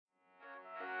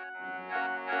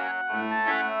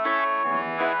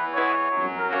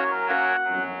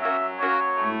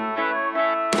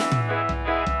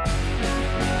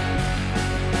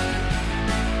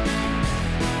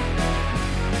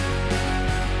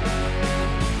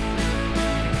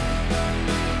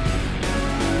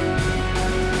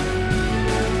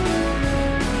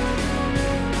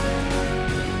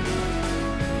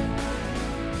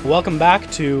Welcome back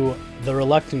to The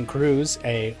Reluctant Cruise,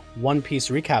 a One Piece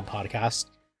recap podcast.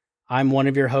 I'm one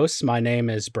of your hosts. My name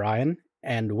is Brian,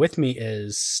 and with me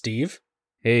is Steve.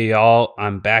 Hey, y'all.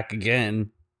 I'm back again.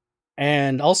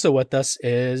 And also with us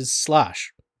is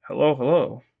Slash. Hello,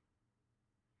 hello.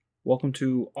 Welcome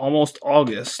to almost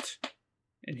August,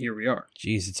 and here we are.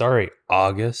 Jeez, it's already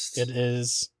August. It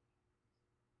is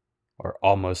Or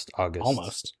almost August.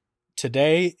 almost.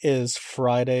 Today is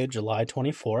Friday, July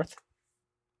 24th.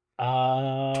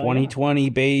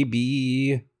 2020,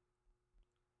 baby.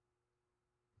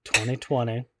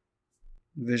 2020.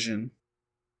 Vision.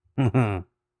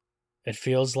 It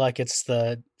feels like it's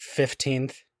the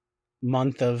 15th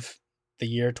month of the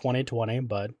year 2020,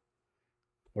 but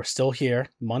we're still here,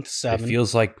 month 7. It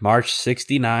feels like March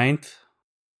 69th.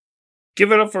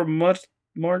 Give it up for March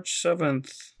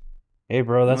 7th. Hey,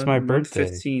 bro, that's my month birthday.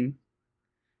 15.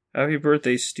 Happy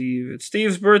birthday, Steve. It's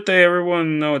Steve's birthday,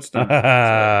 everyone. No, it's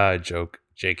not. Joke.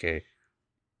 JK.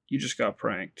 You just got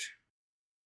pranked.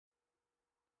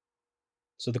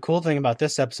 So the cool thing about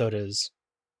this episode is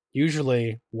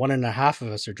usually 1.5 of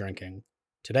us are drinking.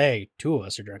 Today, 2 of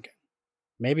us are drinking.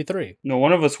 Maybe 3. No,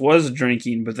 one of us was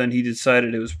drinking, but then he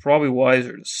decided it was probably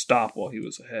wiser to stop while he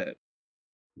was ahead.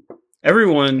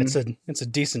 Everyone... It's a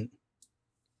decent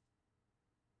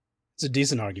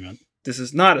argument. This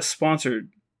is not a sponsored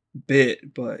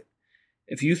bit, but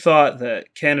if you thought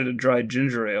that Canada Dry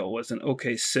Ginger Ale was an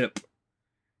okay sip,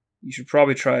 you should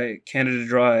probably try Canada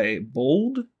Dry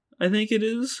Bold, I think it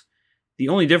is. The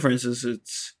only difference is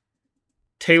it's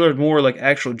tailored more like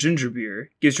actual ginger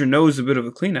beer, gives your nose a bit of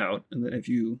a clean out, and then if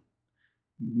you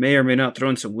may or may not throw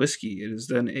in some whiskey, it is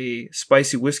then a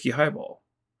spicy whiskey highball.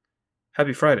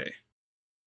 Happy Friday.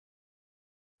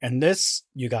 And this,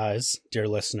 you guys, dear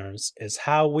listeners, is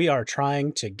how we are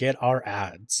trying to get our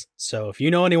ads. So if you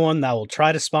know anyone that will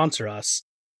try to sponsor us,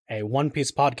 a One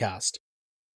Piece podcast,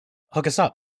 hook us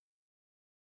up.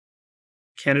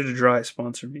 Canada Dry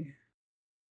sponsor me.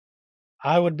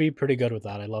 I would be pretty good with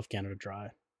that. I love Canada Dry.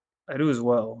 I do as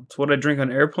well. It's what I drink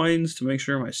on airplanes to make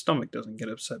sure my stomach doesn't get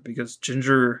upset, because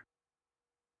ginger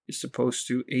is supposed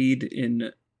to aid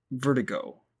in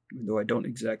vertigo. Even though I don't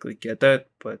exactly get that,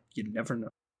 but you never know.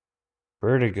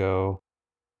 Vertigo.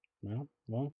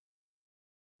 Well,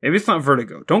 Maybe it's not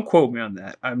vertigo. Don't quote me on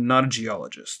that. I'm not a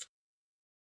geologist.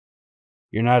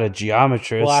 You're not a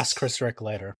geometrist. we'll ask Chris Rick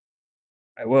later.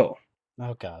 I will.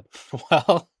 Oh, God.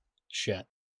 Well, shit.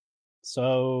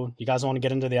 So, you guys want to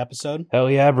get into the episode?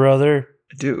 Hell yeah, brother.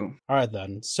 I do. All right,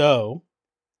 then. So,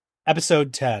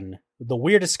 episode 10, The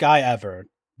Weirdest Guy Ever,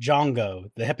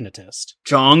 Django, the Hypnotist.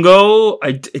 Django?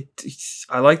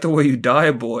 I like the way you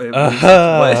die, boy.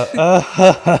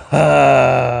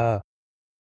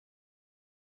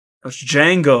 It's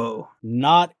Django.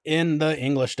 Not in the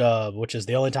English dub, which is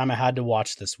the only time I had to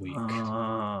watch this week.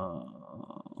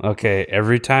 Okay,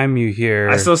 every time you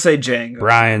hear I still say Django.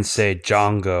 Brian say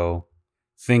Django,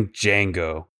 think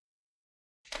Django.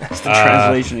 That's the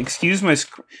translation. Excuse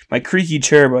my creaky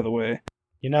chair, by the way.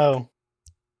 You know,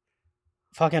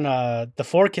 fucking the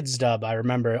 4Kids dub, I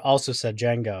remember, also said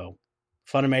Django.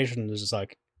 Funimation was just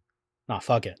like, nah,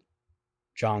 fuck it.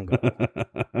 Django.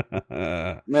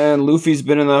 Man, Luffy's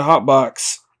been in that hot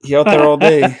box. He out there all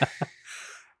day.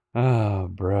 Oh,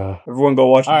 bruh. Everyone go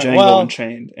watch All right, Django well,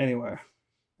 Unchained. Anyway.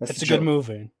 That's It's the a good joke.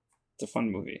 movie. It's a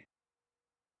fun movie.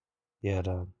 Yeah,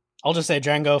 dog. I'll just say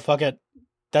Django, fuck it.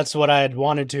 That's what I had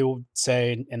wanted to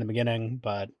say in the beginning,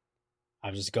 but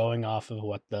I'm just going off of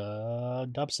what the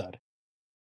dub said.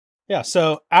 Yeah,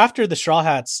 so after the Straw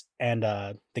Hats and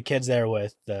the kids there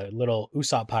with the little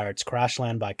Usopp pirates crash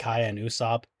land by Kaya and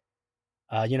Usopp,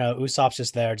 Usopp's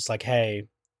just there, just like, hey,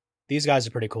 these guys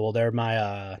are pretty cool. They're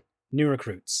my new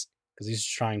recruits. Because he's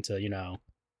just trying to,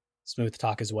 smooth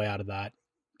talk his way out of that.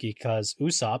 Because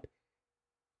Usopp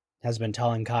has been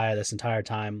telling Kaya this entire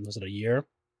time, was it a year?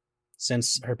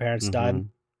 Since her parents died?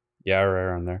 Yeah, right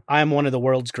around there. I am one of the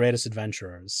world's greatest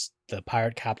adventurers, the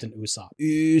pirate captain Usopp.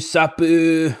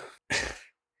 Usopp.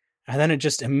 And then it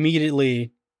just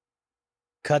immediately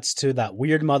cuts to that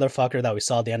weird motherfucker that we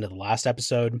saw at the end of the last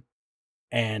episode.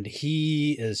 And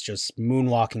he is just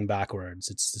moonwalking backwards.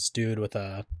 It's this dude with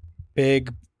a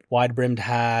big, wide-brimmed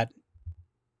hat.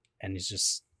 And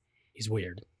he's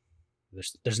weird.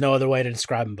 There's no other way to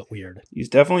describe him but weird. He's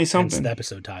definitely Hence something. the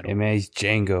episode title. Hey, man, he's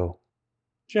Django.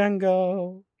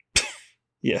 Django.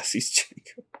 Yes, he's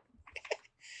Django.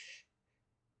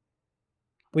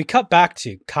 We cut back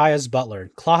to Kaya's butler,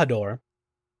 Klahadore,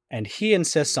 and he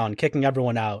insists on kicking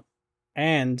everyone out,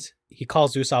 and he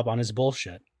calls Usopp on his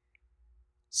bullshit,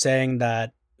 saying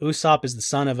that Usopp is the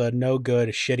son of a no-good,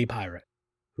 shitty pirate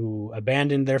who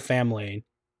abandoned their family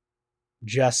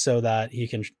just so that he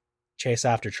can chase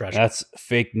after treasure. That's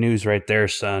fake news right there,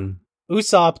 son.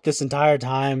 Usopp this entire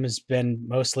time has been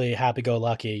mostly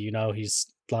happy-go-lucky.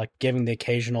 He's like giving the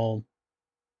occasional...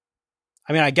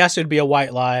 I mean, I guess it would be a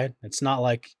white lie. It's not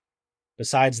like,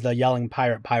 besides the yelling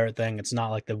pirate thing, it's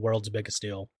not like the world's biggest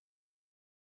deal.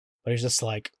 But he's just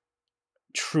like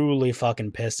truly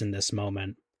fucking pissed in this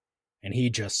moment. And he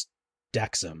just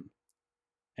decks him.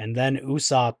 And then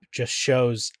Usopp just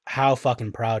shows how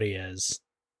fucking proud he is.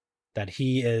 That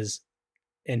he is,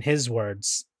 in his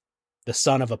words, the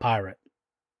son of a pirate.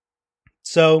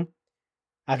 So,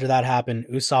 after that happened,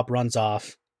 Usopp runs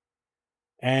off.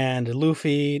 And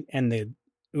Luffy and the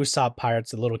Usopp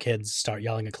pirates, the little kids, start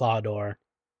yelling at Clawdor.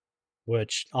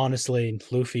 Which, honestly,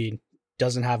 Luffy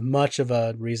doesn't have much of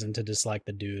a reason to dislike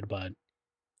the dude, but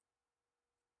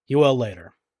he will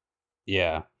later.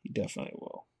 Yeah. He definitely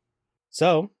will.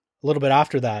 So, a little bit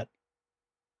after that,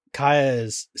 Kaya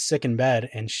is sick in bed,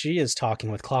 and she is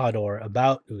talking with Clawdor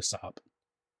about Usopp.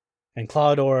 And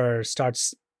Clawdor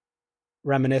starts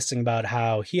reminiscing about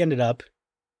how he ended up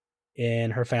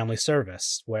in her family's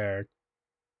service, where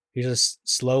he's just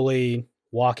slowly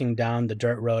walking down the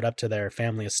dirt road up to their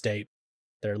family estate,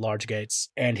 their large gates,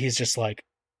 and he's just like,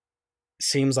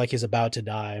 seems like he's about to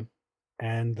die,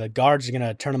 and the guards are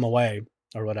gonna turn him away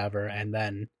or whatever, and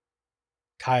then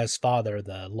Kaya's father,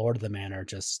 the lord of the manor,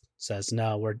 just says,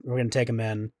 no, we're gonna take him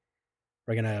in,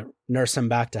 we're gonna nurse him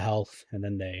back to health, and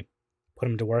then they put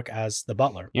him to work as the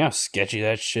butler. You know how sketchy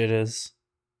that shit is?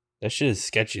 That shit is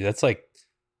sketchy. That's like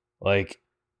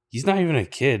he's not even a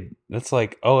kid. That's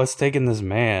like, oh, let's take in this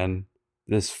man,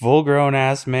 this full grown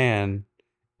ass man,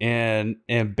 and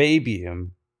baby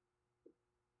him,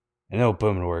 and they'll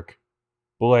put him to work.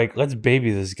 But like, let's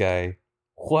baby this guy.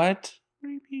 What? What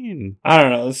do you mean? I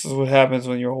don't know. This is what happens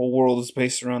when your whole world is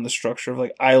based around the structure of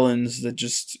like islands that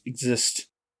just exist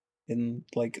in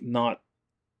like not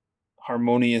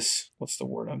harmonious. What's the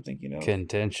word I'm thinking of?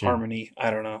 Contention. Harmony. I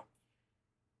don't know.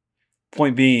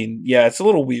 Point being, yeah, it's a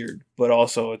little weird, but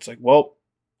also it's like, well,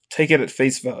 take it at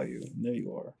face value. And there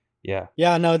you are. Yeah.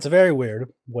 Yeah, no, it's very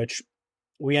weird, which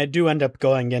we do end up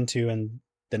going into in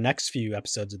the next few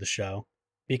episodes of the show.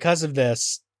 Because of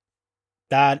this,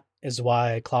 that is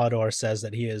why Clawdor says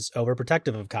that he is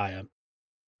overprotective of Kaya,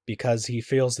 because he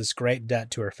feels this great debt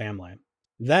to her family.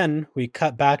 Then we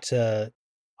cut back to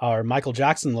our Michael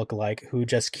Jackson lookalike, who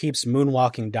just keeps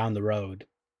moonwalking down the road.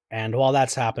 And while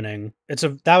that's happening,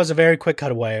 that was a very quick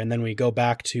cutaway, and then we go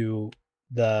back to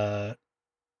the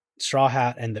Straw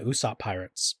Hat and the Usopp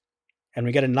pirates. And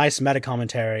we get a nice meta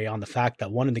commentary on the fact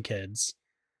that one of the kids,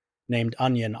 named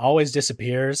Onion, always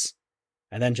disappears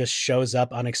and then just shows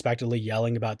up unexpectedly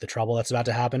yelling about the trouble that's about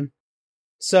to happen.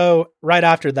 So right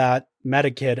after that,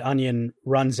 meta kid Onion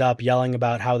runs up yelling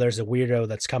about how there's a weirdo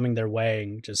that's coming their way,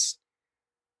 and just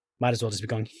might as well just be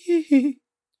going hee hee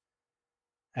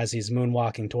as he's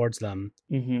moonwalking towards them.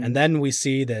 Mm-hmm. And then we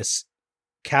see this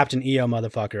Captain EO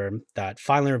motherfucker that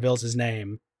finally reveals his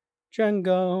name,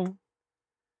 Django.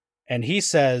 And he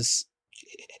says,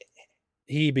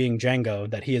 he being Django,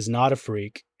 that he is not a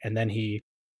freak. And then he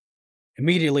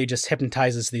immediately just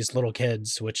hypnotizes these little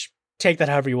kids, which take that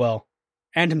however you will,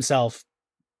 and himself.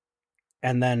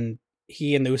 And then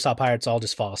he and the Usopp pirates all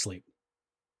just fall asleep.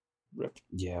 Rip.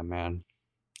 Yeah, man.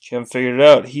 You haven't figured it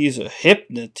out. He's a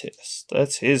hypnotist.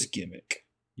 That's his gimmick.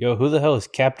 Yo, who the hell is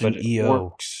Captain But it EO?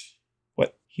 works.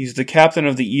 What? He's the captain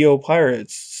of the EO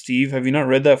pirates. Steve, have you not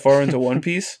read that far into One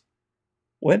Piece?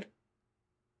 What?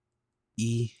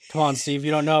 Come on, Steve,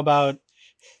 you don't know about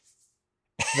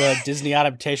the Disney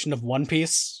adaptation of One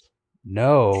Piece?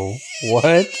 No.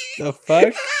 What the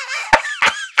fuck?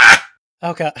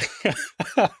 Okay.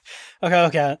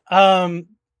 Okay.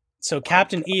 So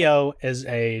Captain EO is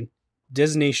a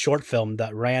Disney short film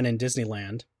that ran in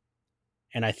Disneyland,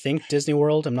 and I think Disney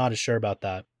World, I'm not as sure about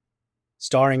that,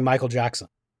 starring Michael Jackson.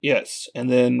 Yes, and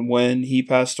then when he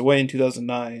passed away in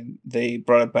 2009, they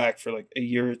brought it back for like a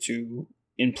year or two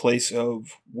in place of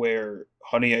where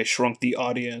Honey, I Shrunk the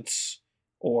Audience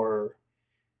or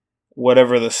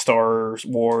whatever the Star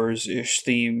Wars-ish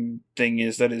theme thing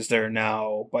is that is there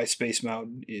now by Space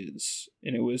Mountain is.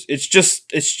 And it's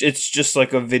just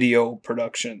like a video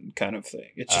production kind of thing.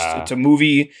 It's a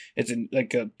movie, it's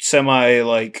like a semi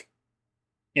like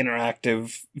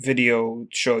interactive video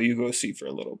show you go see for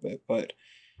a little bit, but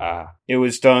it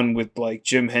was done with like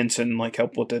Jim Henson like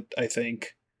helped with it, I think.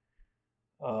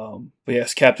 But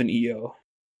yes, Captain EO.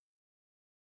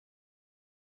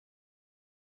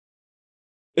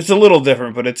 It's a little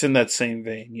different, but it's in that same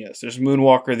vein. Yes, there's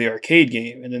Moonwalker, the arcade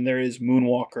game, and then there is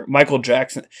Moonwalker, Michael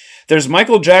Jackson. There's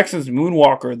Michael Jackson's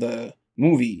Moonwalker, the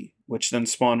movie which then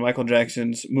spawned Michael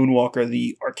Jackson's Moonwalker,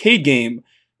 the arcade game,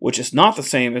 which is not the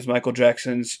same as Michael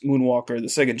Jackson's Moonwalker, the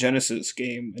Sega Genesis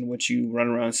game, in which you run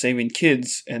around saving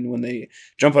kids, and when they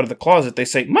jump out of the closet, they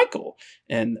say, Michael!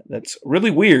 And that's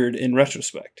really weird in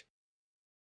retrospect.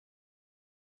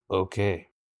 Okay.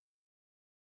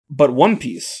 But One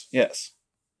Piece, yes.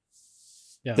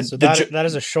 Yeah, The- so the that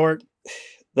is a short...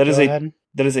 That is Go a ahead.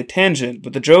 that is a tangent,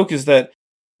 but the joke is that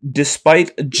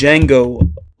despite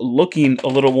Django looking a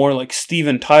little more like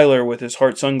Steven Tyler with his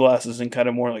heart sunglasses and kind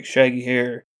of more like shaggy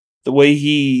hair, the way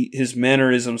his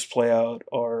mannerisms play out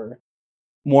are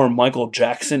more Michael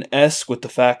Jackson-esque, with the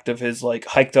fact of his like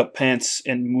hiked up pants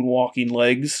and moonwalking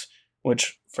legs,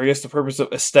 which for I guess the purpose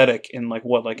of aesthetic in like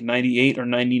 98 or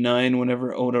 99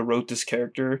 whenever Oda wrote this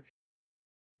character.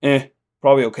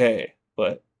 Probably okay,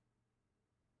 but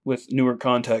with newer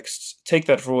contexts, take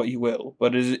that for what you will.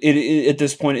 But it at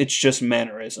this point, it's just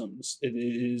mannerisms. It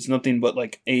is nothing but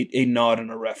like a nod and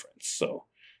a reference. So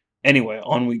anyway,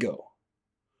 on we go.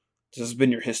 This has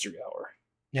been your history hour.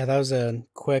 Yeah, that was a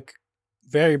quick,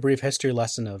 very brief history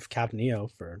lesson of Captain EO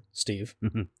for Steve.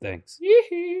 Thanks.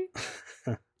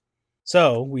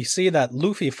 So, we see that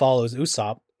Luffy follows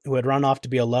Usopp, who had run off to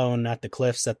be alone at the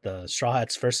cliffs that the Straw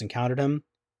Hats first encountered him,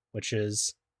 which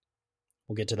is,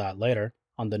 we'll get to that later,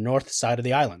 on the north side of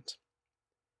the island.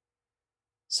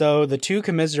 So, the two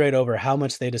commiserate over how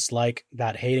much they dislike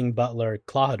that hating butler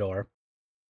Clawhador,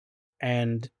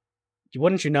 and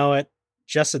wouldn't you know it,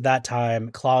 just at that time,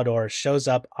 Clawhador shows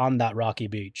up on that rocky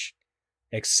beach.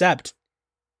 Except,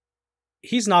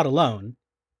 he's not alone,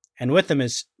 and with him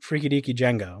is Freaky Deaky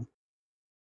Django.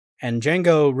 And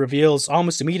Django reveals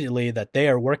almost immediately that they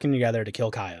are working together to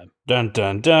kill Kaya. Dun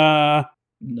dun dun.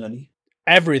 Nutty.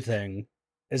 Everything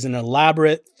is an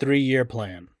elaborate 3-year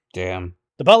plan. Damn.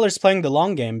 The butler's playing the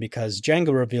long game because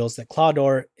Django reveals that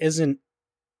Clawhador isn't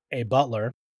a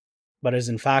butler, but is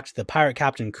in fact the pirate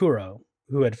captain Kuro,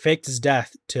 who had faked his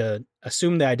death to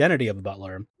assume the identity of a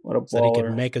butler What a so that he baller.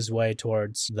 could make his way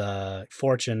towards the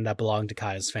fortune that belonged to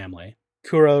Kaya's family.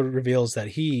 Kuro reveals that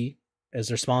he is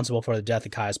responsible for the death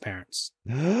of Kaya's parents.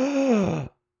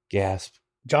 Gasp.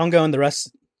 Django and the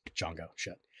rest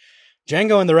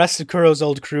of Kuro's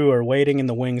old crew are waiting in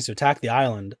the wings to attack the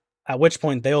island, at which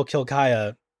point they'll kill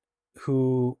Kaya,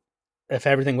 who, if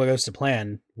everything goes to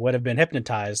plan, would have been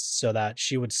hypnotized so that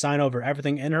she would sign over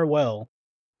everything in her will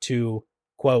to,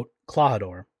 quote,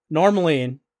 Clawhador.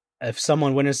 Normally, if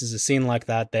someone witnesses a scene like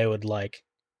that, they would,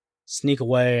 sneak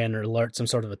away and alert some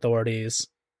sort of authorities.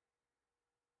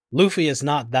 Luffy is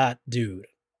not that dude.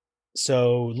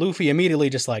 So Luffy immediately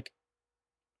just,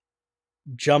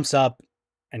 jumps up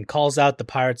and calls out the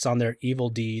pirates on their evil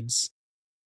deeds.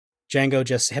 Django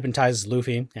just hypnotizes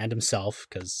Luffy and himself,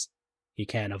 because he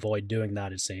can't avoid doing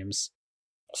that, it seems.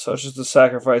 Such is the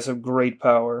sacrifice of great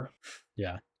power.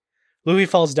 Yeah. Luffy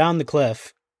falls down the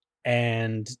cliff,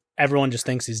 and everyone just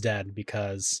thinks he's dead,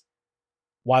 because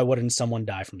why wouldn't someone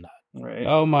die from that? Right.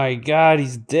 Oh my god,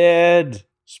 he's dead.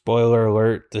 Spoiler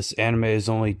alert, this anime is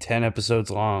only 10 episodes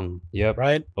long. Yep.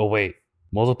 Right? Oh wait,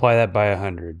 multiply that by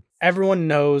 100. Everyone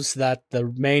knows that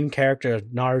the main character of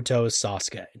Naruto is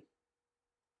Sasuke.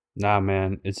 Nah,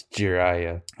 man, it's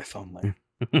Jiraiya. If only.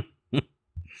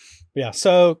 Yeah,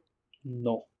 so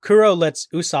No. Kuro lets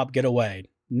Usopp get away,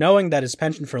 knowing that his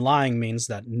penchant for lying means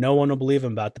that no one will believe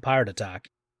him about the pirate attack.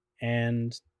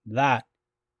 And that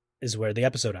is where the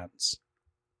episode ends.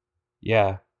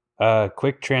 Yeah.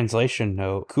 Quick translation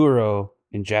note. Kuro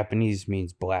in Japanese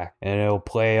means black, and it'll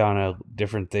play on a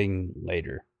different thing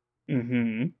later.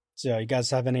 Mm-hmm. So, you guys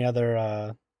have any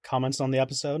other comments on the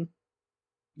episode?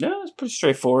 Yeah, it's pretty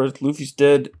straightforward. Luffy's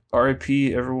dead.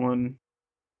 R.I.P. everyone.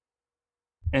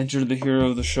 Enter the hero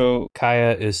of the show.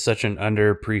 Kaya is such an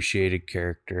underappreciated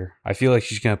character. I feel like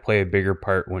she's going to play a bigger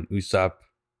part when Usopp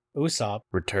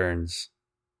returns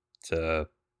to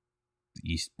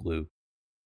East Blue.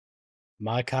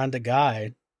 My kind of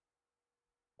guy.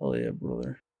 Oh yeah,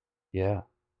 brother. Yeah.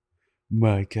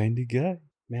 My kind of guy.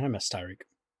 Man, I miss Tyreek.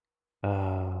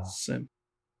 Sim.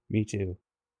 Me too.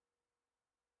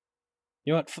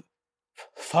 You know what?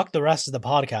 Fuck the rest of the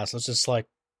podcast. Let's just,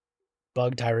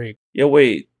 bug Tyreek. Yeah,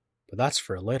 wait. But that's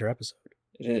for a later episode.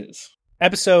 It is.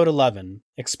 Episode 11.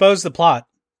 Expose the plot.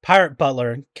 Pirate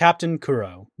Butler, Captain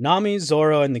Kuro. Nami,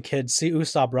 Zoro, and the kids see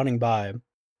Usopp running by,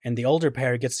 and the older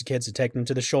pair gets the kids to take them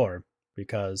to the shore,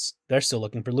 because they're still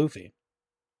looking for Luffy.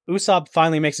 Usopp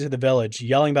finally makes it to the village,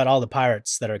 yelling about all the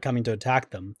pirates that are coming to attack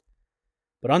them.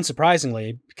 But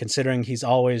unsurprisingly, considering he's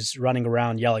always running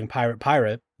around yelling pirate,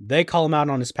 pirate, they call him out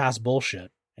on his past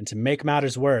bullshit. And to make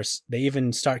matters worse, they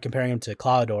even start comparing him to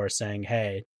Clawhador, saying,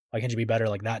 hey, why can't you be better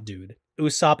like that dude?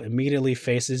 Usopp immediately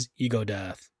faces ego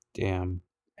death. Damn.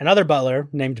 Another butler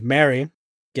named Mary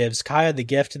gives Kaya the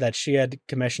gift that she had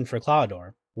commissioned for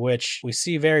Claudor, which we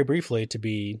see very briefly to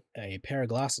be a pair of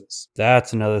glasses.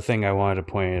 That's another thing I wanted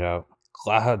to point out.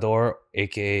 Glahador,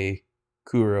 aka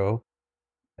Kuro,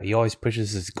 he always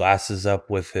pushes his glasses up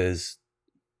with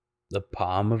the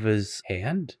palm of his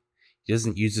hand. He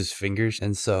doesn't use his fingers,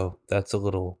 and so that's a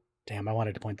little... Damn, I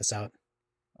wanted to point this out.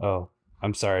 Oh,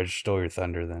 I'm sorry, I just stole your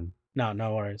thunder then.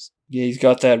 No worries. Yeah, he's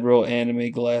got that real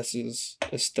anime glasses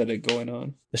aesthetic going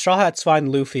on. The Straw Hats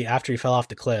find Luffy after he fell off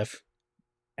the cliff,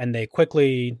 and they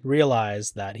quickly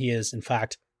realize that he is, in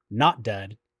fact, not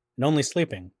dead and only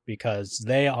sleeping, because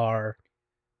they are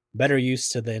better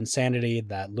used to the insanity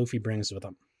that Luffy brings with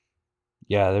him.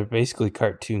 Yeah, they're basically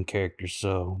cartoon characters,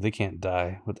 so they can't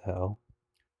die. What the hell?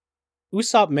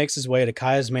 Usopp makes his way to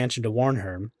Kaya's mansion to warn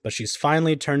her, but she's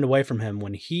finally turned away from him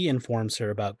when he informs her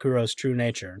about Kuro's true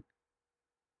nature,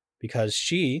 because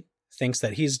she thinks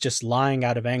that he's just lying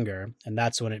out of anger, and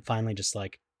that's when it finally just,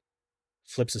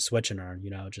 flips a switch in her,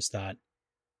 just that,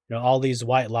 all these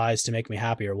white lies to make me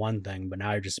happy are one thing, but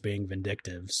now you're just being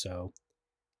vindictive, so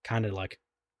kind of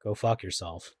go fuck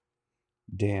yourself.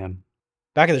 Damn.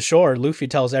 Back at the shore, Luffy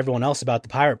tells everyone else about the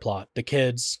pirate plot. The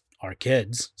kids are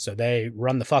kids, so they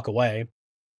run the fuck away,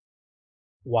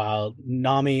 while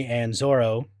Nami and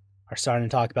Zoro are starting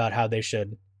to talk about how they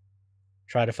should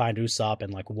try to find Usopp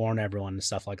and warn everyone and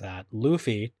stuff like that.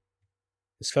 Luffy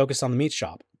is focused on the meat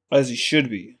shop. As he should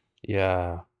be.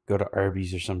 Yeah, go to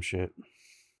Arby's or some shit.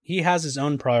 He has his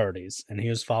own priorities, and he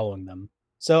is following them.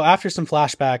 So after some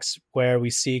flashbacks where we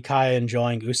see Kaya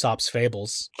enjoying Usopp's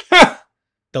fables,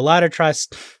 the latter tries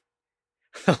to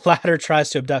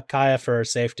abduct Kaya for her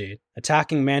safety,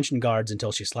 attacking mansion guards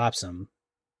until she slaps him.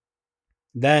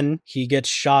 Then he gets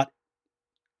shot,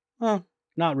 well,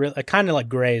 not really, kind of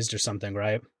grazed or something,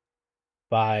 right?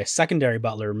 By secondary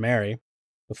butler Mary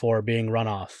before being run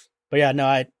off. But yeah, no,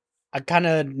 I kind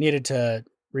of needed to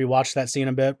rewatch that scene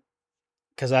a bit,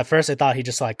 because at first I thought he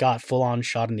just got full on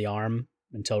shot in the arm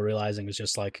until realizing it was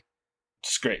just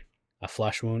It's great. a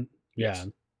flesh wound. Yeah. Yes.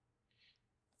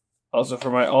 Also, for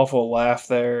my awful laugh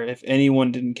there, if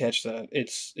anyone didn't catch that,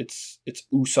 it's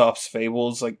Usopp's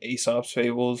fables, like Aesop's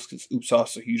fables, because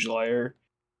Usopp's a huge liar.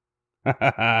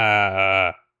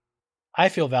 I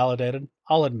feel validated.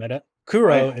 I'll admit it.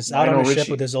 Kuro is out on a ship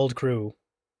with his old crew.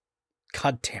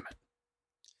 God damn it.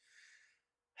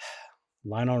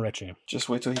 Lionel Richie. Just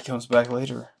wait till he comes back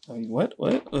later. I mean, what?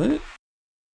 Whatever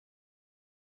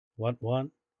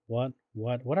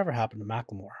happened to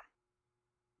Macklemore?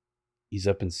 He's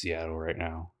up in Seattle right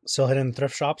now. Still hitting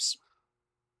thrift shops?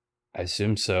 I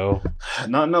assume so.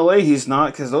 Not in LA, he's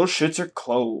not, because those shits are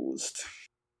closed.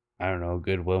 I don't know.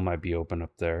 Goodwill might be open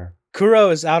up there. Kuro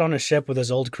is out on a ship with his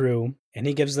old crew, and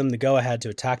he gives them the go-ahead to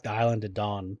attack the island at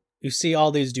dawn. You see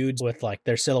all these dudes with,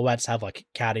 their silhouettes have,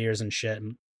 cat ears and shit.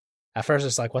 And at first,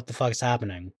 it's what the fuck is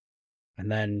happening? And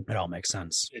then it all makes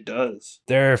sense. It does.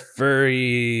 They're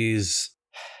furries.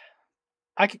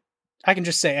 I can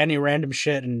just say any random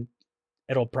shit, and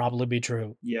it'll probably be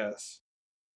true. Yes.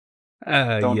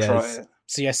 Don't try it.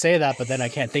 See, I say that, but then I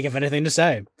can't think of anything to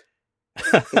say.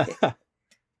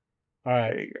 All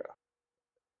right. There you go.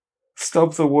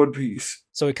 Stump the One Piece.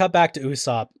 So we cut back to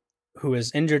Usopp, who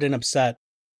is injured and upset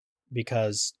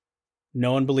because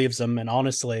no one believes him, and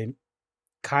honestly,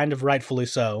 kind of rightfully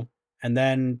so. And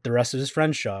then the rest of his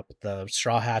friends show up, the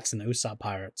Straw Hats and the Usopp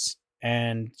Pirates.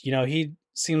 And, he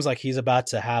seems like he's about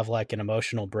to have an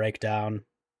emotional breakdown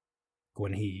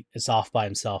when he is off by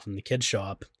himself and the kids show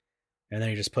up. And then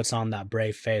he just puts on that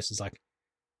brave face. It's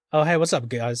oh, hey, what's up,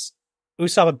 guys?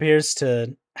 Usopp appears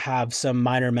to have some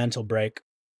minor mental break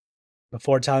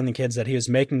before telling the kids that he was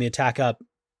making the attack up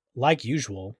like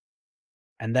usual.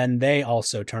 And then they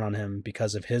also turn on him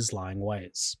because of his lying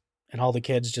ways. And all the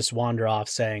kids just wander off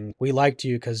saying, we liked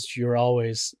you because you're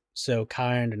always so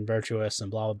kind and virtuous and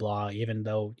blah, blah, blah, even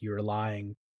though you were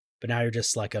lying. But now you're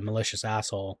just a malicious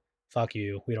asshole. Fuck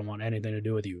you. We don't want anything to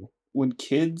do with you. When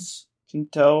kids can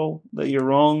tell that you're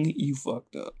wrong, you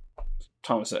fucked up.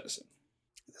 Thomas Edison.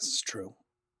 This is true.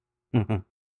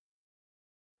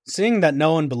 Seeing that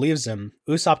no one believes him,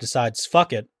 Usopp decides,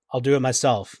 fuck it, I'll do it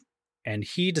myself. And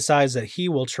he decides that he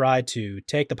will try to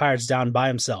take the pirates down by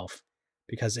himself,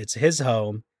 because it's his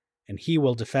home, and he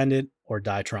will defend it or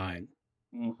die trying.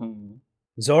 Mm-hmm.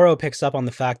 Zoro picks up on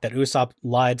the fact that Usopp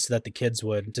lied so that the kids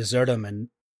would desert him and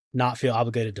not feel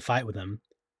obligated to fight with him,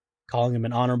 calling him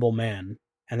an honorable man.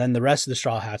 And then the rest of the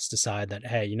Straw Hats decide that,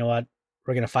 hey, you know what?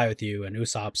 We're going to fight with you. And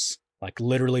Usopp's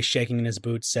literally shaking in his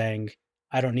boots saying,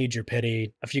 I don't need your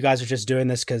pity. If you guys are just doing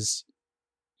this because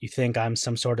you think I'm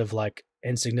some sort of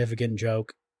insignificant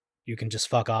joke, you can just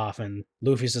fuck off. And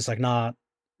Luffy's just like, nah,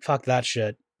 fuck that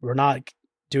shit. We're not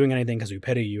doing anything because we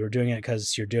pity you. We're doing it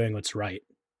because you're doing what's right.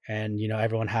 And,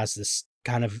 everyone has this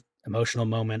kind of emotional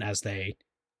moment as they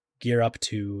gear up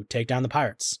to take down the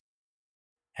pirates.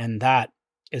 And that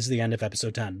is the end of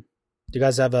episode 10. Do you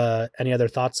guys have any other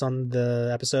thoughts on the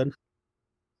episode?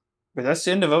 But that's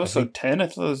the end of episode 10? I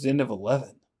thought it was the end of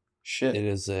 11. Shit. It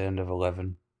is the end of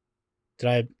 11. Did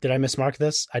I mismark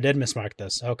this? I did mismark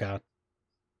this. Okay.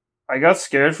 I got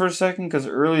scared for a second because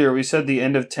earlier we said the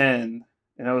end of 10,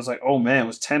 and I was like, oh man,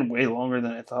 was 10 way longer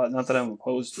than I thought? Not that I'm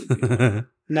opposed to it.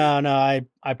 No,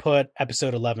 I put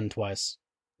episode 11 twice.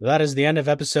 That is the end of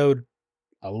episode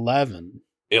 11.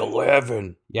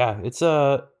 11. Yeah, it's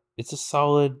a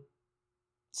solid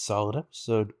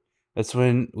episode. That's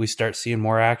when we start seeing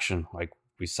more action. Like,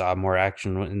 we saw more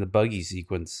action in the buggy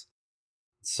sequence.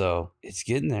 So, it's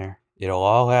getting there. It'll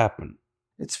all happen.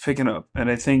 It's picking up. And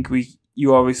I think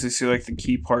you obviously see like the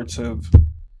key parts of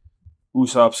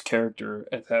Usopp's character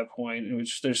at that point, in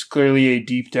which there's clearly a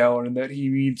deep down and that he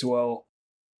means well,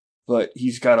 but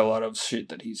he's got a lot of shit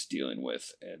that he's dealing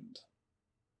with and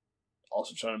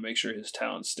also trying to make sure his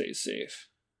town stays safe.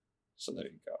 So there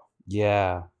you go.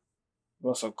 Yeah. But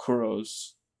also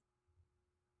Kuro's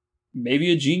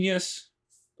maybe a genius,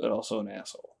 but also an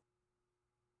asshole.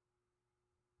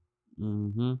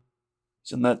 Mm-hmm.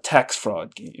 He's in that tax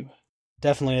fraud game.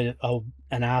 Definitely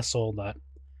an asshole that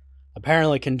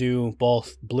apparently can do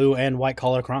both blue and white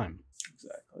collar crime.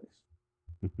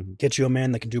 Exactly. Get you a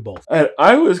man that can do both. And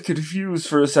I was confused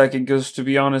for a second because, to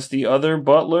be honest, the other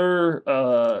butler,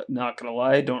 not gonna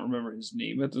lie, I don't remember his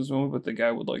name at this moment, but the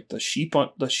guy with like the sheep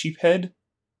head,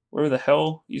 whatever the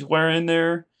hell he's wearing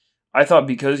there. I thought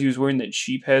because he was wearing that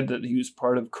sheep head that he was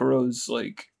part of Kuro's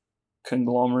like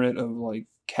conglomerate of like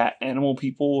cat animal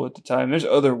people at the time. There's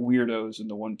other weirdos in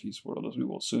the One Piece world, as we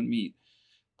will soon meet.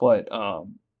 But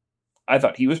I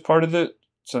thought he was part of it.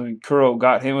 So when Kuro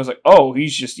got him, I was like, oh,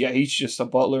 he's just a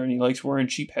butler and he likes wearing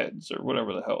sheep heads or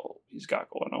whatever the hell he's got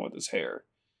going on with his hair,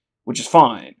 which is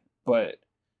fine. But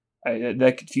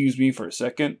that confused me for a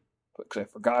second because I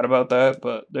forgot about that.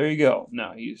 But there you go.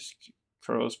 No,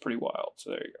 Kuro's pretty wild.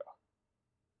 So there you go.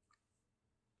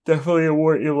 Definitely a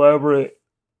more elaborate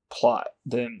plot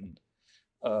than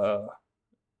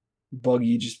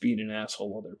Buggy just being an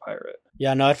asshole while they're pirate.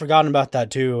 Yeah, no, I'd forgotten about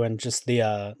that too. And just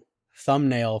the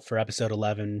thumbnail for episode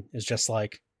 11 is just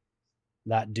like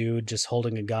that dude just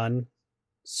holding a gun.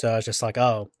 So it's just like,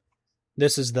 oh,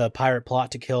 this is the pirate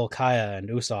plot to kill Kaya and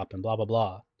Usopp and blah blah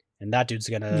blah. And that dude's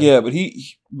gonna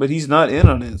but he's not in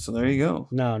on it. So there you go.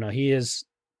 No, he is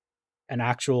an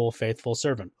actual faithful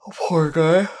servant. Oh, poor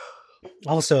guy.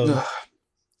 Also,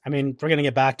 I mean, we're gonna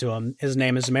get back to him. His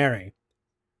name is Mary.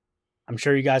 I'm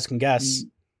sure you guys can guess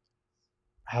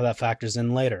how that factors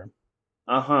in later.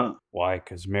 Uh-huh. Why?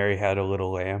 Because Mary had a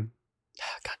little lamb?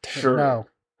 God damn it. Sure. No.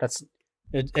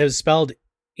 It was spelled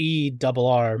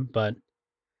ERR, but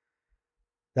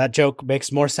that joke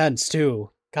makes more sense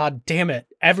too. God damn it.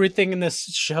 Everything in this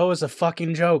show is a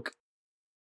fucking joke.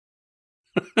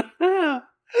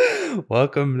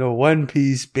 Welcome to One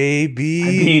Piece, baby. I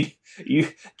mean, you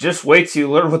just wait till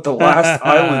you learn what the last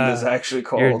island is actually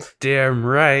called. You're damn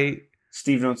right.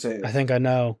 Steve, don't say it. I think I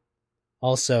know.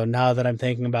 Also, now that I'm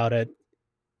thinking about it,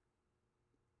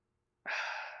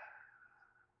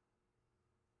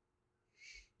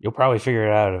 You'll probably figure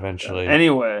it out eventually.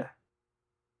 Anyway.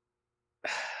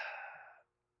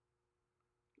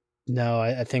 no,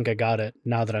 I think I got it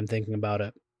now that I'm thinking about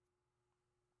it.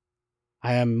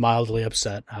 I am mildly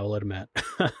upset, I will admit.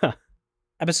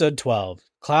 Episode 12,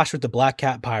 Clash with the Black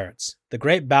Cat Pirates. The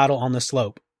Great Battle on the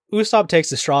Slope. Usopp takes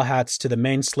the Straw Hats to the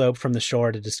main slope from the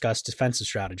shore to discuss defensive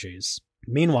strategies.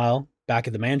 Meanwhile, back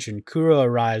at the mansion, Kuro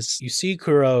arrives. You see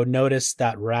Kuro notice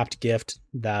that wrapped gift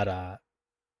that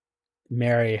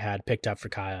Mary had picked up for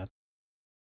Kaya.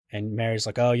 And Mary's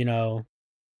like, oh,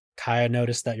 Kaya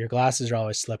noticed that your glasses are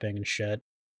always slipping and shit.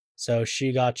 So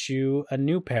she got you a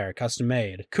new pair, custom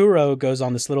made. Kuro goes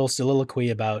on this little soliloquy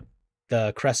about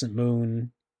the crescent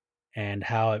moon and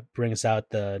how it brings out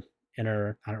the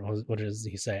inner, I don't know, what does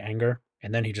he say, anger?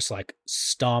 And then he just like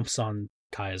stomps on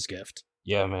Kaya's gift.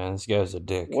 Yeah, man, this guy's a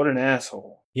dick. What an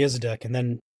asshole. He is a dick. And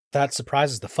then that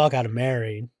surprises the fuck out of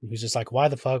Mary. He's just like, why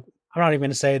the fuck? I'm not even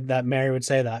going to say that Mary would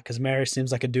say that because Mary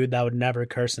seems like a dude that would never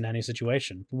curse in any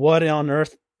situation. What on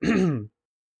earth? Man,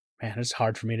 it's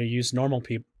hard for me to use normal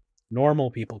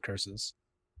people curses.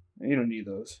 You don't need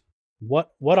those.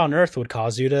 What on earth would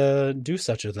cause you to do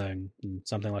such a thing?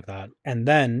 Something like that. And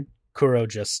then Kuro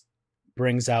just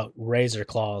brings out razor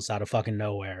claws out of fucking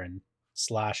nowhere and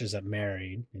slashes at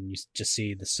Mary, and you just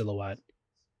see the silhouette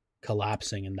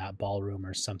collapsing in that ballroom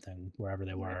or something, wherever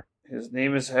they were. His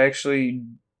name is actually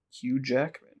Hugh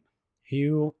Jackman.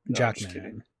 Hugh No, I'm just kidding.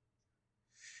 Jackman.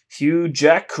 Hugh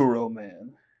Jackman.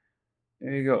 Man.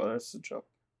 There you go. That's the joke.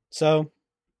 So,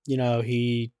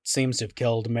 he seems to have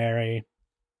killed Mary,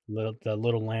 the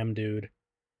little lamb dude.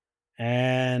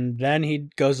 And then he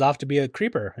goes off to be a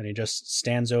creeper, and he just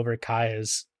stands over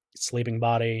Kaya's sleeping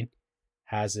body,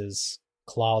 has his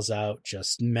claws out,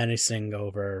 just menacing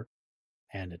over,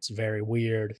 and it's very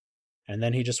weird. And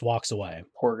then he just walks away.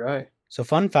 Poor guy. So,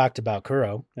 fun fact about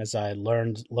Kuro, as I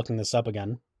learned looking this up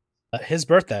again, his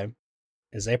birthday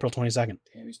is April 22nd.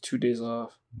 Damn, he's 2 days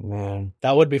off. Man.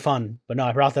 That would be fun, but no,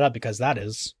 I brought that up because that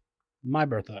is my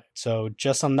birthday. So,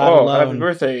 just on that alone... happy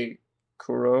birthday,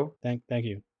 Kuro. Thank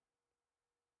you.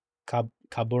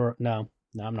 Kaburo. No,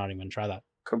 I'm not even going to try that.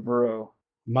 Kaburo.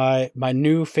 My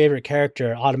new favorite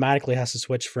character automatically has to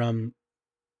switch from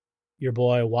your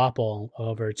boy Wapol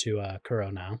over to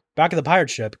Kuro now. Back at the pirate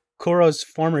ship, Kuro's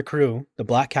former crew, the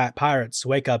Black Cat Pirates,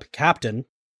 wake up Captain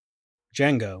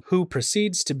Django, who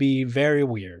proceeds to be very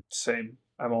weird. Same.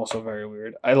 I'm also very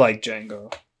weird. I like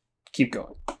Django. Keep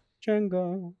going.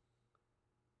 Django.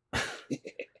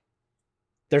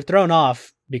 They're thrown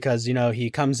off because, he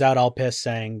comes out all pissed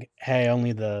saying, hey,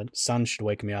 only the sun should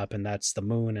wake me up, and that's the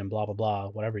moon, and blah, blah, blah,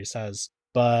 whatever he says.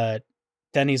 But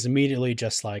then he's immediately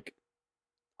just,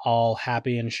 all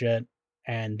happy and shit,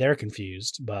 and they're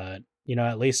confused, but,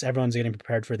 at least everyone's getting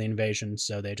prepared for the invasion,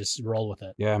 so they just roll with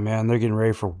it. Yeah, man, they're getting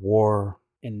ready for war.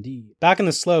 Indeed. Back in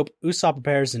the slope, Usopp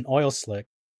prepares an oil slick,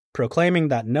 proclaiming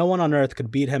that no one on Earth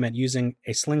could beat him at using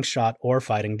a slingshot or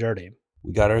fighting dirty.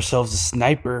 We got ourselves a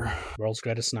sniper. World's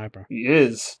greatest sniper. He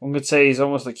is. One could say he's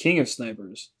almost the king of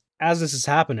snipers. As this is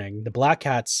happening, the Black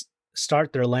Cats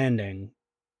start their landing,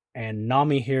 and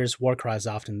Nami hears war cries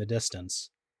off in the distance.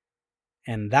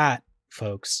 And that,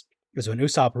 folks, is when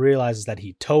Usopp realizes that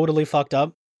he totally fucked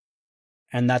up,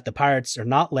 and that the pirates are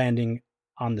not landing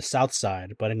on the south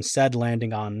side, but instead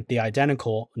landing on the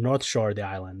identical north shore of the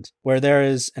island, where there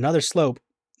is another slope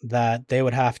that they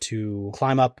would have to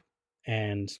climb up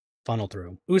and funnel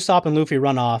through. Usopp and Luffy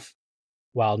run off,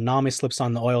 while Nami slips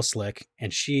on the oil slick,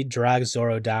 and she drags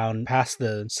Zoro down past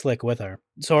the slick with her.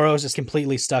 Zoro is just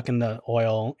completely stuck in the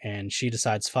oil, and she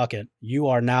decides, fuck it, you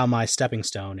are now my stepping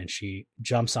stone, and she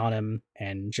jumps on him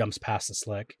and jumps past the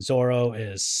slick. Zoro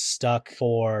is stuck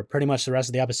for pretty much the rest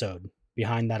of the episode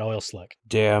behind that oil slick.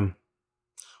 Damn.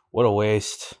 What a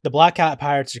waste. The Black Cat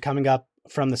Pirates are coming up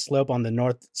from the slope on the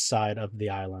north side of the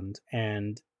island,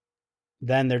 and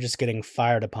then they're just getting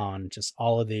fired upon, just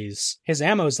all of these. His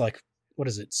ammo is what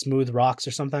is it, smooth rocks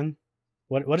or something?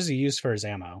 What does he use for his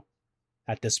ammo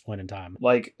at this point in time?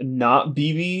 Not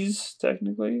BBs,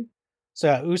 technically. So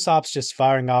yeah, Usopp's just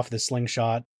firing off the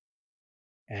slingshot,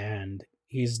 and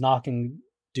he's knocking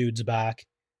dudes back,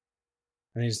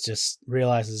 and he just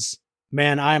realizes,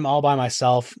 man, I'm all by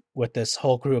myself with this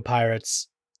whole crew of pirates.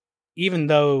 Even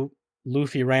though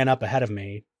Luffy ran up ahead of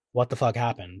me, what the fuck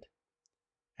happened?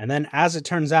 And then, as it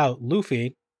turns out,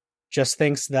 Luffy just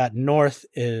thinks that north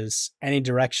is any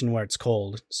direction where it's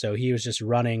cold, so he was just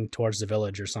running towards the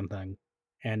village or something,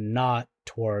 and not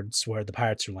towards where the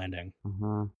pirates are landing.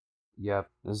 Mm-hmm. Yep,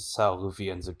 this is how Luffy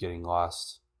ends up getting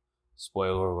lost.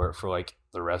 Spoiler alert for,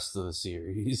 the rest of the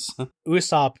series.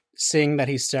 Usopp, seeing that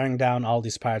he's staring down all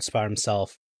these pirates by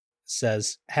himself,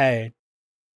 says, hey,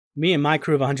 me and my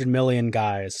crew of 100 million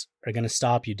guys are gonna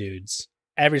stop you dudes.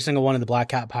 Every single one of the Black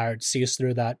Cat Pirates sees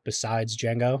through that besides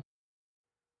Django.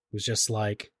 Was just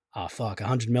like, oh fuck,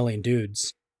 100 million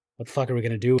dudes. What the fuck are we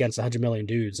gonna do against 100 million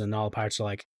dudes? And all the pirates are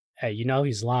like, hey,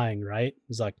 he's lying, right?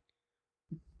 He's like,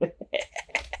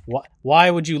 why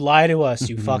would you lie to us,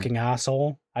 you fucking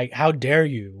asshole? How dare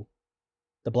you?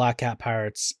 The Black Cat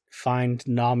Pirates find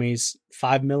Nami's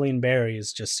 5 million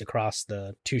berries just across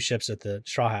the two ships that the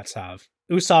Straw Hats have.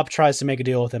 Usopp tries to make a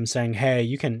deal with him, saying, hey,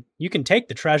 you can take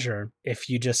the treasure if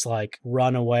you just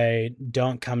run away,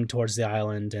 don't come towards the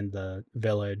island and the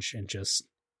village, and just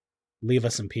leave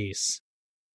us in peace.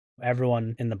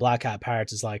 Everyone in the Black Cat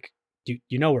Pirates is like,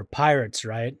 we're pirates,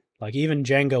 right? Even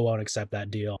Django won't accept that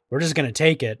deal. We're just gonna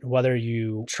take it, whether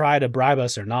you try to bribe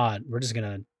us or not. We're just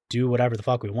gonna do whatever the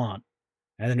fuck we want.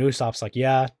 And then Usopp's like,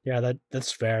 yeah,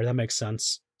 that's fair, that makes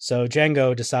sense. So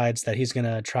Django decides that he's going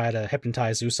to try to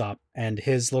hypnotize Usopp, and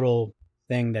his little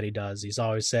thing that he does, he's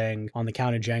always saying on the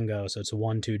count of Django, so it's a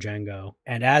 1-2 Django.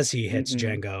 And as he hits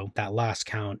Django, that last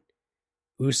count,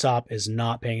 Usopp is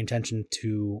not paying attention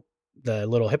to the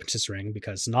little hypnotist ring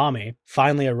because Nami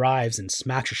finally arrives and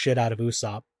smacks the shit out of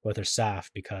Usopp with her staff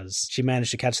because she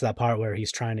managed to catch that part where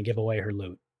he's trying to give away her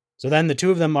loot. So then the two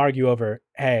of them argue over,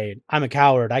 hey, I'm a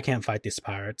coward. I can't fight these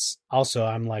pirates. Also,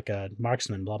 I'm like a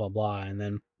marksman, blah, blah, blah. And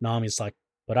then Nami's like,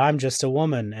 but I'm just a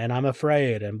woman and I'm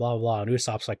afraid and blah, blah, blah. And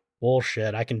Usopp's like,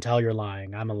 bullshit. I can tell you're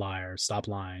lying. I'm a liar. Stop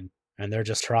lying. And they're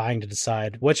just trying to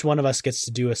decide which one of us gets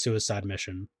to do a suicide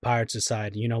mission. Pirates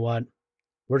decide, you know what?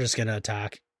 We're just going to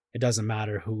attack. It doesn't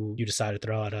matter who you decide to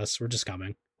throw at us. We're just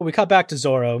coming. We cut back to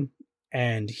Zoro,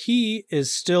 and he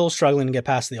is still struggling to get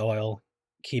past the oil.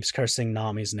 Keeps cursing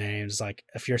Nami's name. It's like,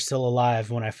 if you're still alive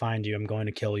when I find you, I'm going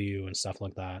to kill you and stuff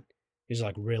like that. He's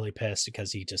like really pissed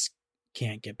because he just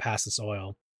can't get past this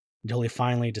oil until he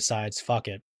finally decides, fuck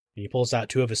it. And he pulls out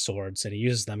two of his swords and he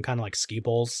uses them kind of like ski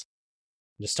poles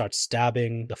and just starts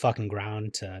stabbing the fucking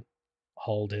ground to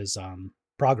hold his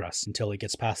progress until he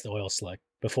gets past the oil slick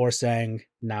before saying,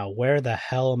 now where the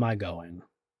hell am I going?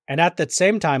 And at that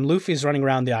same time, Luffy's running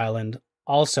around the island,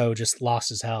 also just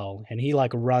lost as hell, and he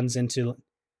like runs into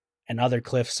another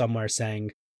cliff somewhere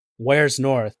saying, where's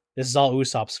North? This is all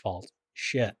Usopp's fault.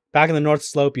 Shit. Back in the North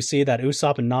Slope, you see that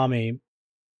Usopp and Nami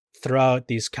throw out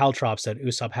these caltrops that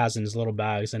Usopp has in his little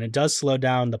bags, and it does slow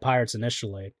down the pirates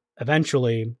initially.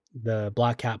 Eventually, the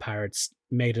Black Cat pirates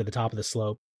made it to the top of the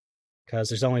slope, because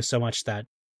there's only so much that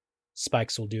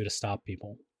spikes will do to stop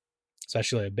people,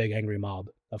 especially a big angry mob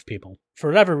of people. For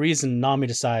whatever reason, Nami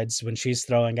decides when she's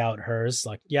throwing out hers,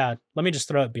 like, yeah, let me just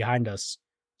throw it behind us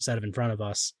instead of in front of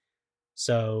us.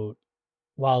 So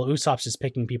while Usopp's just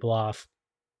picking people off,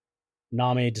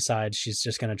 Nami decides she's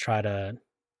just going to try to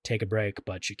take a break,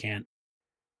 but she can't.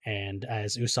 And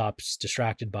as Usopp's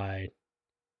distracted by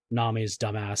Nami's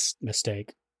dumbass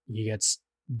mistake, he gets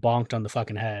bonked on the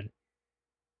fucking head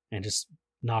and just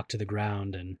knocked to the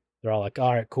ground. And they're all like,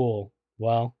 all right, cool.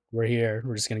 Well, we're here.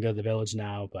 We're just going to go to the village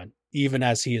now. But even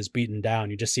as he is beaten down,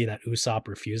 you just see that Usopp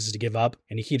refuses to give up.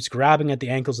 And he keeps grabbing at the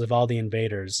ankles of all the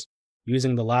invaders,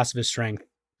 using the last of his strength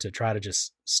to try to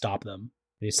just stop them.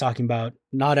 And he's talking about,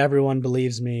 not everyone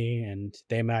believes me and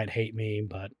they might hate me,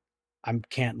 but I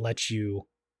can't let you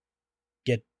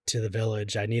get to the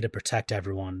village. I need to protect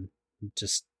everyone.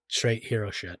 Just straight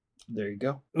hero shit. There you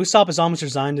go. Usopp is almost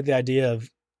resigned to the idea of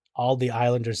all the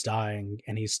islanders dying,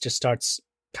 and he just starts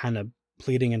kind of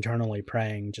pleading internally,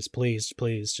 praying, just please,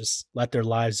 please, just let their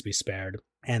lives be spared.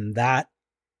 And that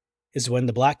is when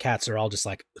the Black Cats are all just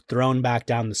like thrown back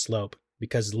down the slope,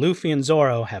 because Luffy and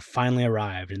Zoro have finally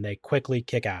arrived and they quickly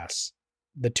kick ass.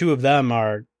 The two of them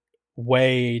are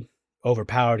way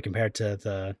overpowered compared to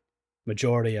the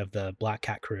majority of the Black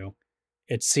Cat crew.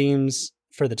 It seems,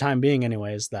 for the time being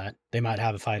anyways, that they might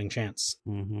have a fighting chance.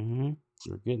 Mm-hmm.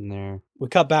 We're getting there. We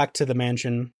cut back to the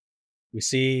mansion. We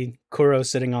see Kuro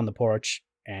sitting on the porch,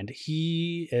 and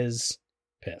he is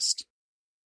pissed.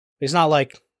 He's not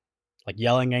like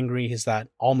yelling angry. He's that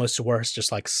almost worse,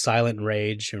 just like silent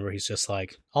rage, and where he's just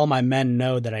like, all my men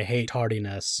know that I hate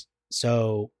tardiness.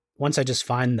 So once I just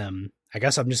find them, I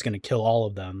guess I'm just going to kill all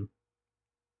of them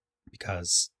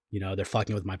because, they're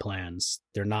fucking with my plans.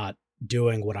 They're not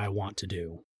doing what I want to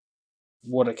do.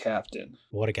 What a captain.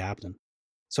 What a captain.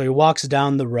 So he walks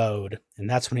down the road, and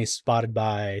that's when he's spotted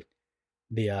by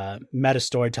the meta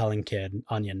storytelling kid,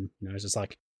 Onion. He's just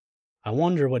like, I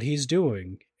wonder what he's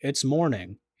doing. It's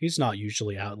morning. He's not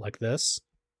usually out like this.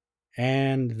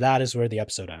 And that is where the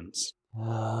episode ends.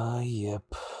 Yep.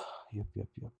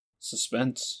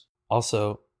 Suspense.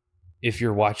 Also, if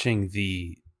you're watching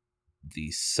the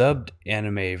subbed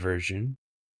anime version,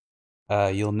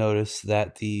 you'll notice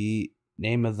that the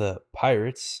name of the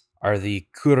pirates are the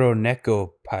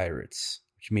Kuroneko pirates,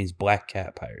 which means Black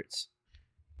Cat pirates.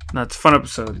 That's a fun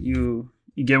episode. You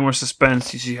get more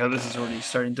suspense. You see how this is already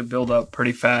starting to build up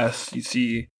pretty fast. You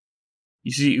see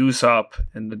Usopp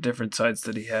and the different sides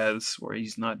that he has, where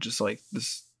he's not just like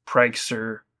this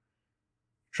prankster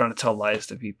trying to tell lies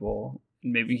to people.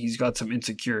 Maybe he's got some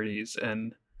insecurities,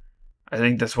 and I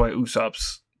think that's why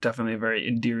Usopp's definitely a very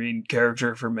endearing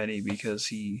character for many, because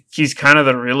he's kind of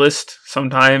the realist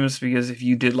sometimes, because if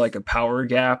you did like a power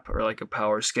gap or like a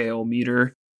power scale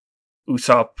meter,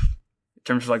 Usopp, in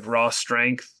terms of like raw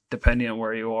strength, depending on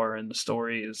where you are in the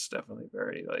story, is definitely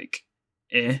very like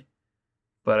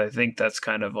but I think that's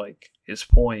kind of like his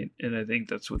point, and I think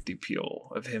that's what the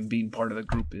appeal of him being part of the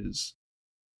group is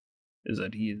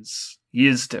that he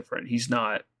is different. He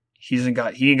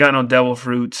ain't got no devil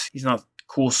fruits. He's not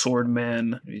cool sword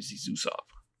man. He's Usopp.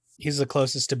 He's the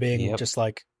closest to being just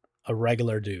like a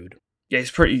regular dude. Yeah,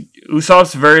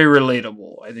 Usopp's very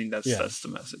relatable. I think that's the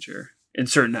message here in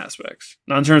certain aspects.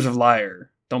 Not in terms of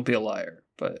liar. Don't be a liar,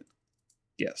 but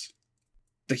yes.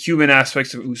 The human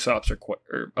aspects of Usopp are quite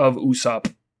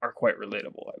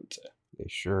relatable, I would say. They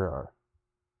sure are.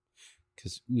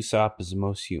 Because Usopp is the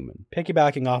most human.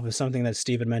 Piggybacking off of something that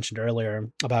Steve had mentioned earlier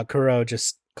about Kuro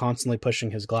just constantly pushing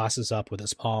his glasses up with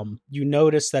his palm, you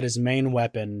notice that his main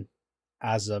weapon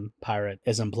as a pirate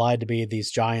is implied to be these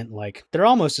giant, like, they're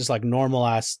almost just like normal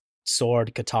ass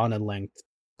sword katana length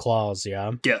claws,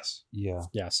 yeah? Yes. Yeah.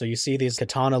 Yeah, so you see these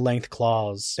katana length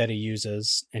claws that he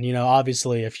uses, and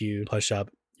obviously if you push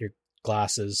up your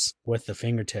glasses with the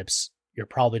fingertips, you're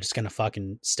probably just gonna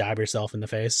fucking stab yourself in the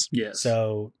face. Yes.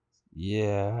 So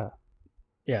Yeah.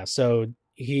 yeah, so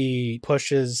he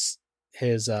pushes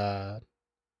his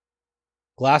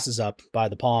glasses up by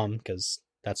the palm because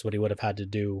that's what he would have had to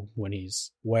do when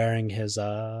he's wearing his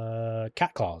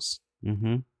cat claws.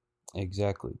 Mm-hmm.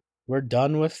 Exactly. We're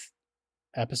done with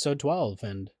episode 12,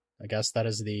 and I guess that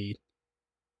is the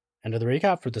end of the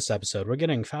recap for this episode. We're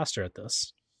getting faster at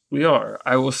this. We are.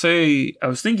 I will say, I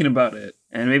was thinking about it,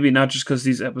 and maybe not just because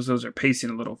these episodes are pacing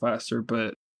a little faster,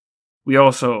 but we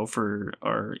also, for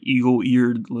our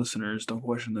eagle-eared listeners, don't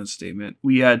question that statement,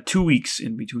 we had 2 weeks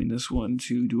in between this one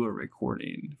to do a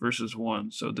recording versus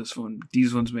one. So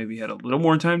these ones maybe had a little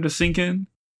more time to sink in,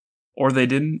 or they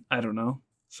didn't. I don't know.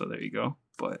 So there you go.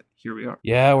 But here we are.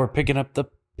 Yeah, we're picking up the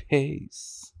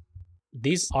pace.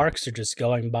 These arcs are just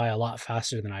going by a lot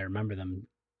faster than I remember them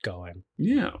going.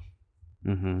 Yeah.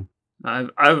 Mm-hmm.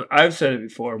 I've said it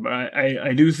before, but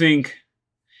I do think,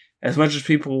 as much as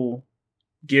people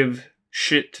give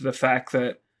shit to the fact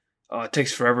that it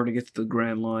takes forever to get to the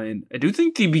Grand Line, I do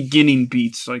think the beginning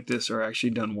beats like this are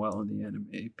actually done well in the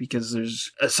anime, because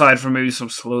there's, aside from maybe some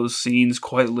slow scenes,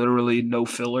 quite literally no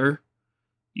filler.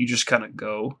 You just kind of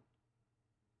go,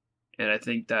 and I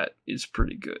think that is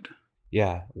pretty good.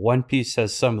 Yeah, One Piece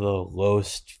has some of the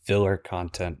lowest filler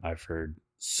content I've heard.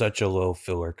 Such a low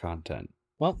filler content.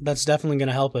 Well, that's definitely going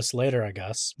to help us later, I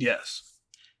guess. Yes.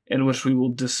 In which we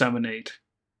will disseminate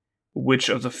which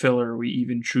of the filler we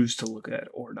even choose to look at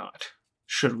or not,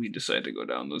 should we decide to go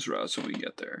down those routes when we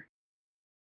get there.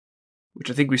 Which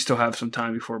I think we still have some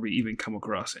time before we even come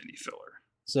across any filler.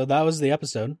 So that was the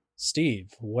episode.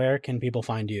 Steve, where can people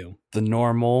find you? The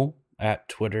normal at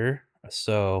Twitter.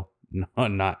 So, no,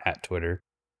 not at Twitter.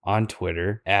 On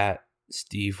Twitter, at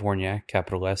Steve Horniak,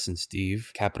 capital S in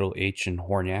Steve, capital H in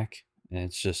Horniak. And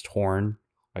it's just horn,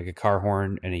 like a car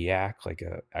horn, and a yak, like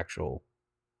a actual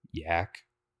yak,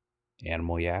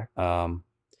 animal yak.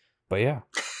 But yeah,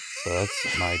 so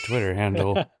that's my Twitter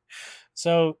handle.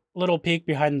 So, little peek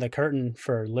behind the curtain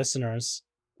for listeners.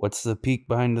 What's the peek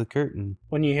behind the curtain?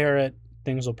 When you hear it,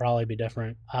 things will probably be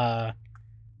different.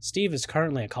 Steve is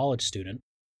currently a college student,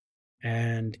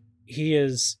 and he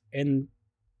is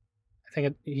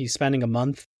he's spending a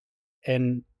month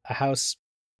in a house.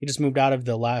 He just moved out of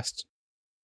the last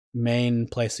main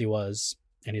place he was,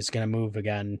 and he's going to move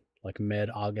again like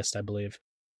mid-August, I believe.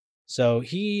 So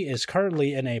he is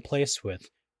currently in a place with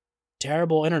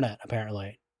terrible internet,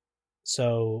 apparently.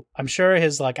 So I'm sure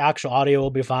his like actual audio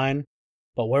will be fine,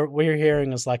 but what we're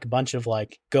hearing is like a bunch of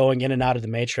like going in and out of the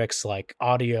matrix, like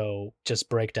audio just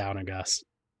breakdown, I guess.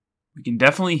 We can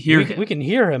definitely hear him. We can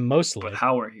hear him mostly, but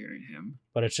how we're hearing him.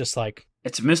 But it's just like,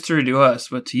 it's a mystery to us,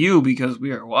 but to you, because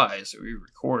we are wise, we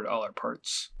record all our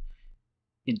parts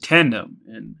in tandem,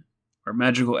 and our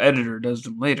magical editor does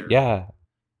them later. Yeah.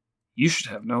 You should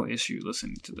have no issue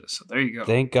listening to this. So there you go.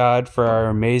 Thank God for our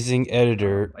amazing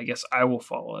editor. I guess I will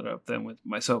follow it up then with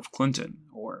myself, Clinton,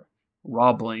 or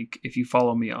Rob Link. If you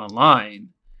follow me online,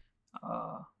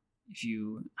 if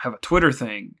you have a Twitter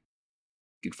thing,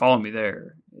 you can follow me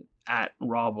there at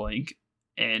Rob Link.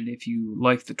 And if you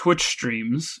like the Twitch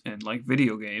streams and like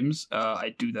video games,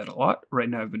 I do that a lot. Right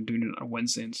now I've been doing it on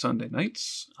Wednesday and Sunday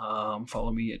nights.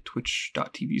 Follow me at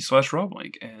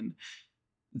twitch.tv/RobLink, and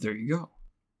there you go.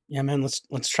 Yeah, man,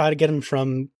 let's try to get him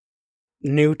from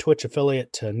new Twitch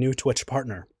affiliate to new Twitch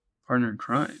partner. Partner in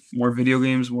crime. More video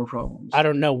games, more problems. I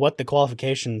don't know what the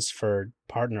qualifications for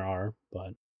partner are,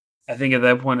 but I think at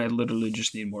that point I literally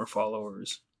just need more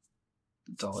followers.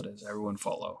 That's all it is. Everyone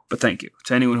follow. But thank you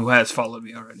to anyone who has followed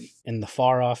me already. In the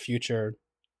far off future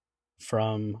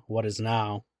from what is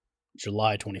now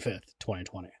July 25th,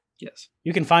 2020. Yes.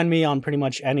 You can find me on pretty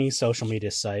much any social media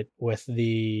site with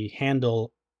the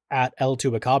handle at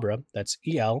ElTubacabra. That's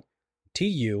ELTUBACABRA.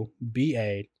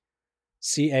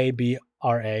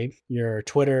 Your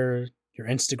Twitter, your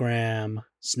Instagram,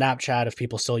 Snapchat, if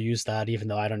people still use that, even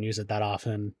though I don't use it that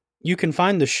often. You can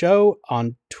find the show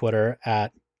on Twitter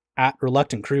at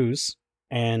Reluctant Cruise,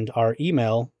 and our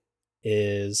email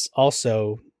is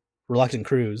also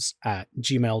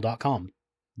reluctantcruise@gmail.com.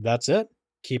 That's it.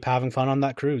 Keep having fun on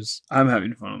that cruise. I'm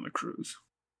having fun on the cruise.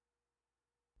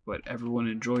 But everyone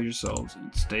enjoy yourselves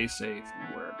and stay safe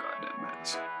and wear a goddamn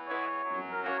mask.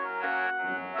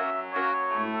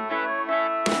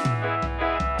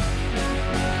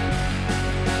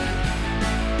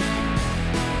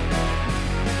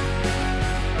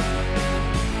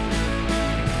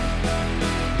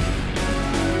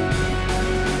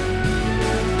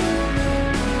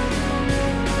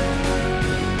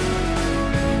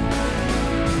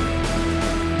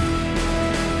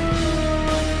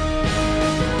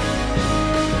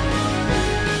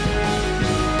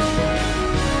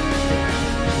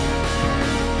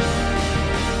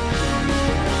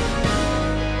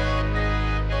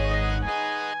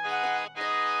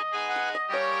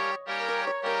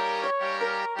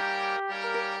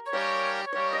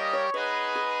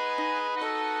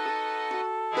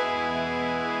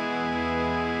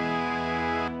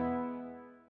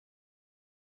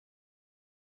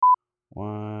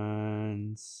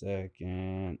 1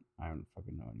 second. I don't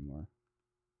fucking know anymore.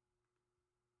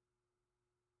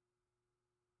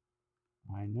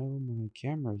 I know my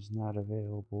camera's not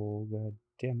available. God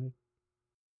damn it.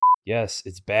 Yes,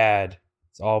 it's bad.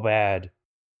 It's all bad.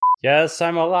 Yes,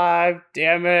 I'm alive.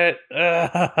 Damn it.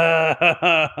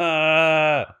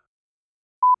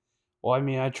 Well, I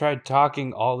mean, I tried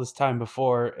talking all this time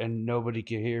before and nobody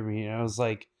could hear me. And I was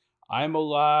like, I'm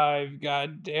alive.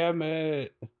 God damn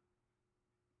it.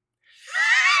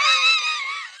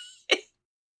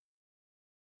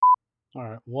 All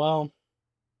right. Well,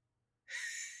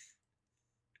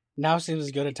 now seems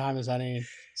as good a time as any.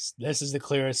 This is the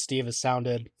clearest Steve has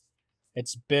sounded.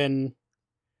 It's been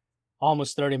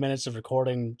almost 30 minutes of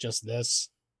recording just this.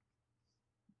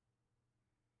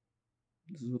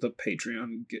 This is what the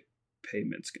Patreon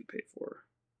payments can pay for.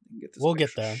 You can get this We'll get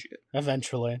extra there shit.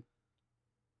 eventually.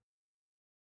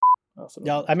 Also,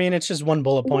 Yeah, I mean, it's just one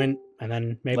bullet point, and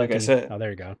then maybe Like we I can, said. Oh,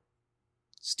 there you go.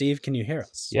 Steve, can you hear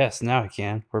us? Yes, now I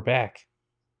can. We're back.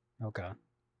 Okay.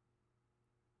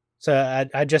 So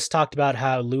I just talked about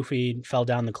how Luffy fell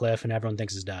down the cliff and everyone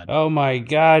thinks he's dead. Oh my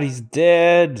god, he's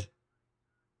dead.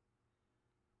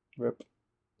 Rip.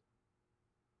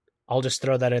 I'll just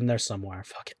throw that in there somewhere.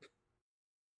 Fuck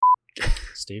it.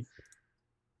 Steve.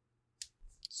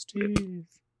 Steve.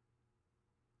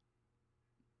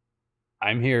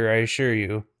 I'm here, I assure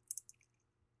you.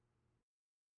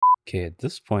 Okay, at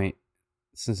this point,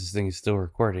 since this thing is still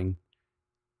recording,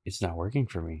 it's not working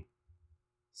for me.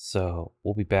 So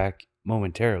we'll be back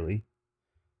momentarily.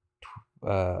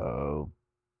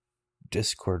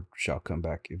 Discord shall come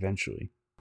back eventually.